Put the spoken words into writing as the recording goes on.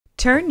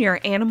Turn your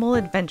animal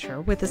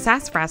adventure with the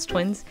Sassafras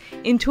Twins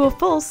into a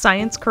full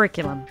science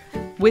curriculum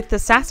with the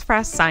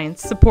Sassafras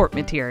Science Support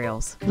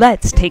Materials.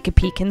 Let's take a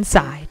peek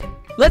inside.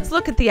 Let's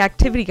look at the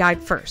activity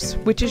guide first,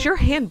 which is your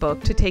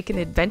handbook to take an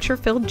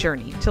adventure-filled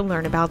journey to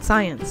learn about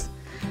science.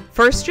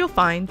 First, you'll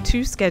find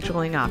two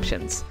scheduling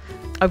options,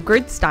 a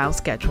grid-style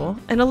schedule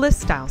and a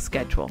list-style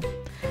schedule.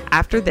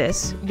 After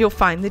this, you'll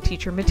find the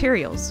teacher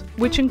materials,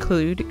 which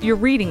include your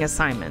reading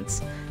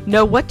assignments,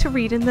 know what to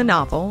read in the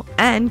novel,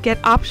 and get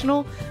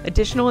optional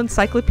additional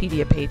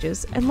encyclopedia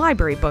pages and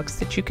library books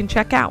that you can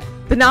check out.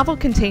 The novel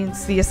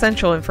contains the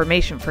essential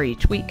information for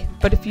each week,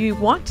 but if you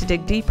want to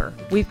dig deeper,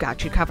 we've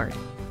got you covered.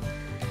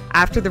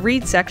 After the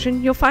read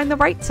section, you'll find the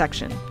write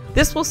section.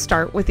 This will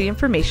start with the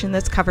information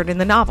that's covered in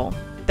the novel.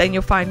 Then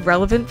you'll find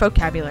relevant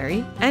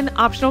vocabulary and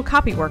optional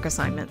copywork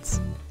assignments.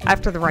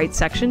 After the write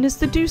section is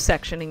the do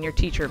section in your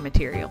teacher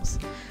materials.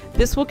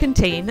 This will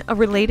contain a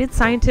related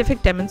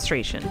scientific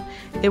demonstration.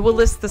 It will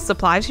list the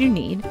supplies you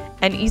need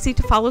and easy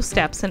to follow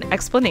steps and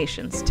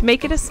explanations to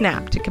make it a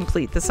snap to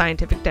complete the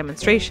scientific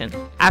demonstration.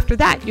 After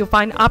that, you'll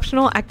find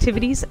optional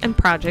activities and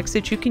projects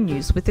that you can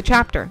use with the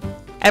chapter.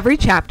 Every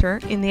chapter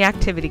in the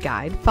activity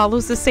guide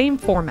follows the same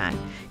format,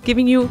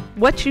 giving you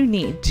what you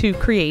need to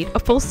create a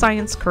full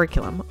science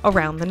curriculum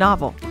around the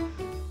novel.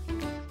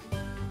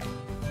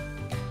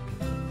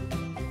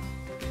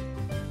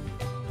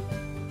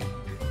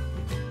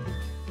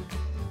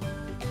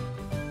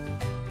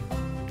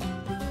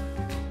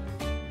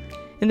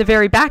 In the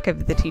very back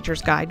of the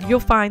teacher's guide, you'll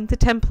find the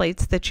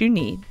templates that you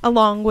need,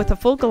 along with a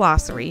full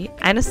glossary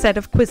and a set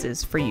of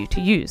quizzes for you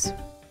to use.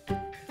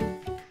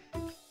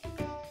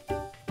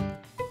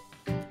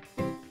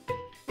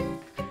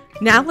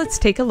 Now let's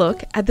take a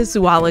look at the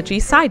Zoology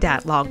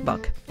SCIDAT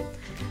logbook.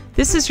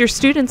 This is your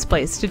students'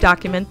 place to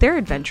document their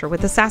adventure with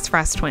the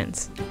Sassafras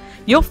Twins.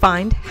 You'll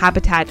find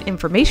habitat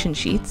information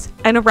sheets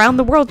and around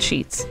the world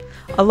sheets,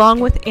 along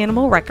with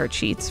animal record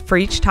sheets for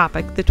each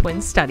topic the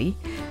twins study,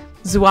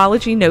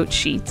 zoology note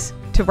sheets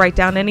to write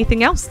down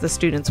anything else the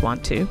students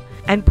want to,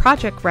 and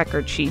project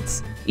record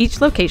sheets.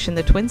 Each location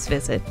the twins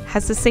visit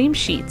has the same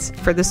sheets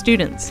for the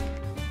students.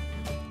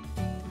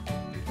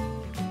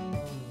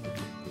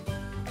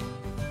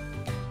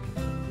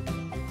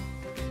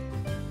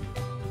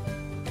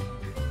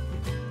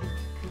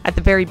 At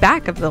the very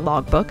back of the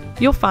logbook,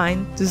 you'll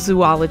find the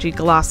zoology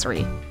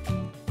glossary.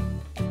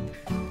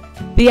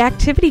 The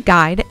activity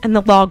guide and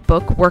the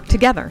logbook work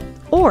together,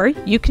 or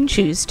you can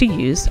choose to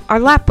use our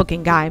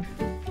Lapbooking guide.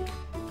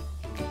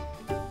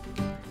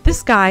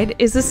 This guide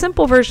is a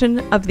simple version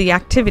of the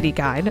activity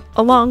guide,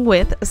 along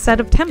with a set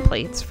of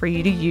templates for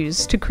you to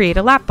use to create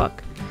a lapbook.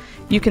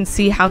 You can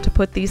see how to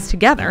put these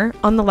together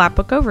on the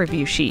Lapbook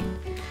overview sheet,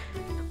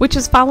 which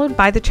is followed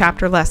by the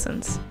chapter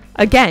lessons.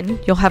 Again,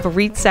 you'll have a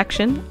read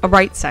section, a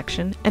write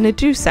section, and a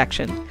do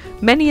section.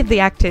 Many of the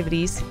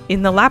activities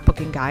in the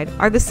Lapbooking guide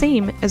are the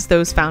same as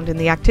those found in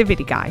the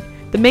activity guide.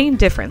 The main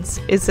difference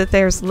is that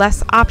there's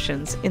less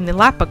options in the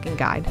Lapbooking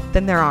guide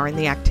than there are in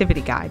the activity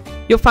guide.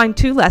 You'll find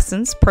 2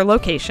 lessons per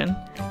location,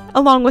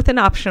 along with an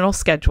optional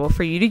schedule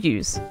for you to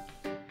use.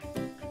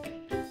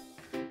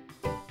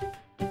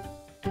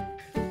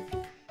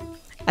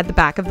 At the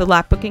back of the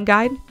Lapbooking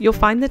guide, you'll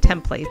find the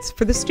templates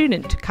for the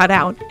student to cut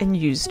out and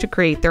use to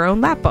create their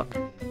own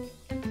lapbook.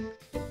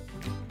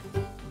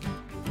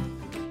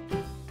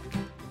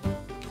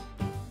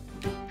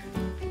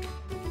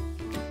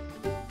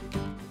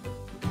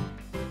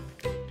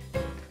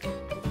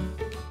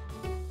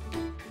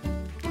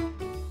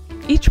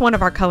 Each one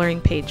of our coloring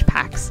page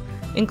packs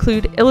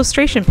include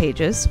illustration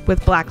pages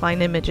with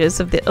blackline images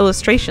of the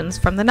illustrations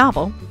from the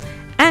novel,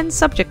 and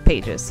subject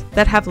pages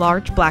that have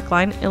large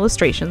blackline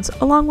illustrations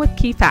along with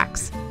key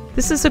facts.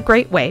 This is a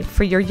great way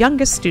for your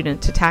youngest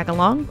student to tag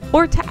along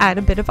or to add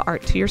a bit of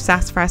art to your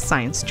Sassafras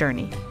Science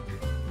journey.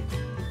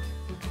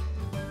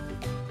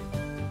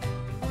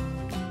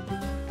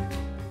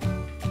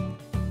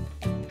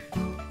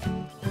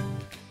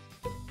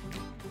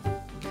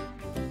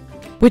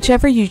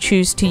 Whichever you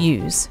choose to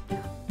use,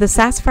 the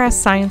Sassafras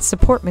Science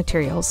Support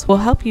Materials will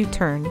help you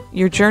turn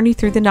your journey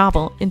through the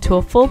novel into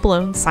a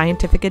full-blown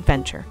scientific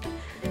adventure.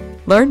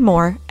 Learn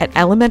more at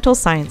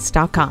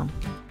elementalscience.com.